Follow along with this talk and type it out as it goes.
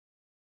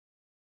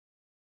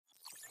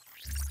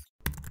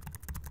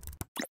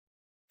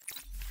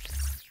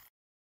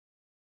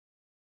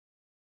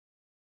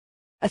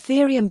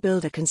Ethereum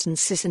builder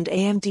ConsenSys and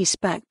AMD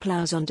SPAC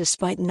Plows on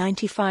despite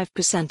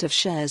 95% of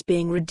shares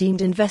being redeemed.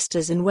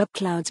 Investors in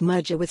WebCloud's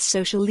merger with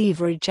Social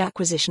Leverage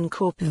Acquisition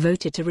Corp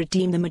voted to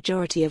redeem the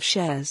majority of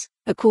shares,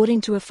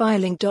 according to a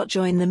filing.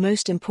 Join the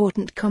most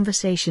important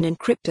conversation in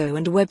crypto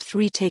and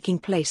Web3 taking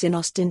place in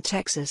Austin,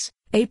 Texas,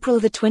 April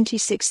the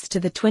 26th to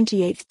the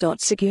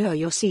 28th. Secure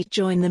your seat.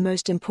 Join the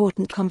most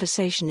important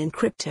conversation in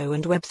crypto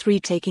and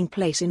Web3 taking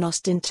place in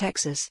Austin,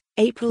 Texas,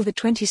 April the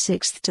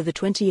 26th to the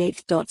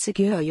 28th.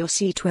 Secure your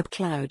seat.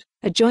 WebCloud,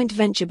 a joint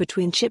venture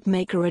between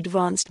chipmaker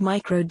Advanced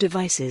Micro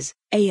Devices,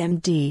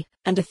 AMD,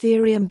 and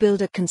Ethereum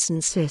builder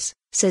ConsenSys,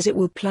 says it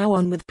will plow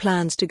on with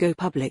plans to go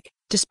public,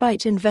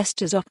 despite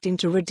investors opting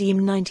to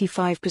redeem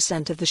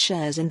 95% of the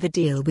shares in the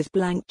deal with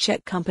blank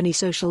check company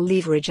Social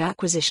Leverage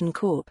Acquisition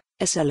Corp.,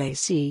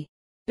 SLAC.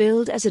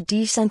 Billed as a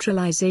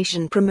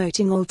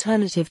decentralization-promoting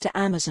alternative to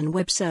Amazon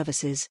Web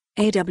Services,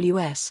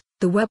 AWS,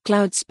 the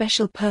WebCloud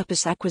Special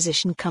Purpose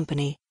Acquisition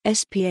Company,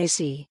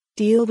 SPAC,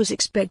 deal was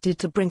expected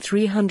to bring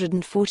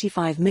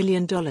 $345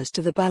 million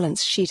to the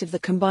balance sheet of the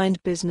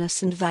combined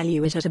business and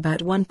value it at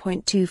about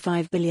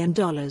 $1.25 billion.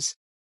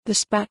 The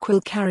SPAC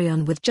will carry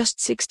on with just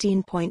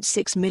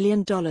 $16.6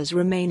 million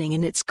remaining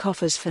in its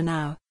coffers for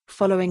now,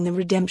 following the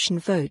redemption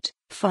vote,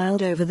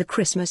 filed over the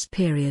Christmas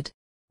period.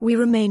 We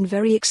remain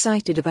very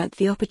excited about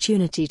the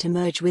opportunity to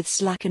merge with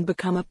Slack and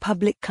become a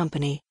public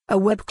company, a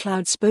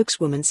WebCloud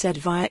spokeswoman said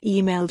via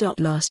email.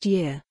 Last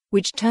year,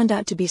 which turned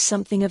out to be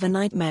something of a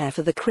nightmare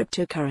for the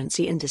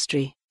cryptocurrency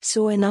industry,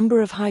 saw a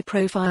number of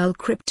high-profile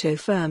crypto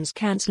firms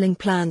canceling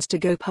plans to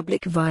go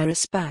public via a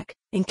SPAC,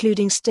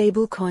 including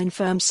stablecoin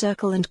firm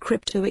Circle and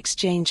crypto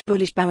exchange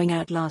Bullish bowing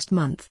out last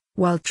month,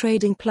 while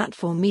trading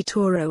platform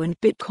eToro and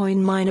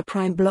Bitcoin miner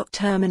Prime Block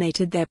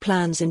terminated their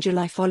plans in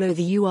July. Follow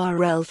the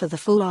URL for the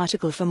full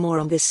article. For more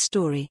on this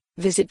story,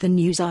 visit the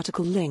news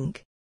article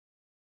link.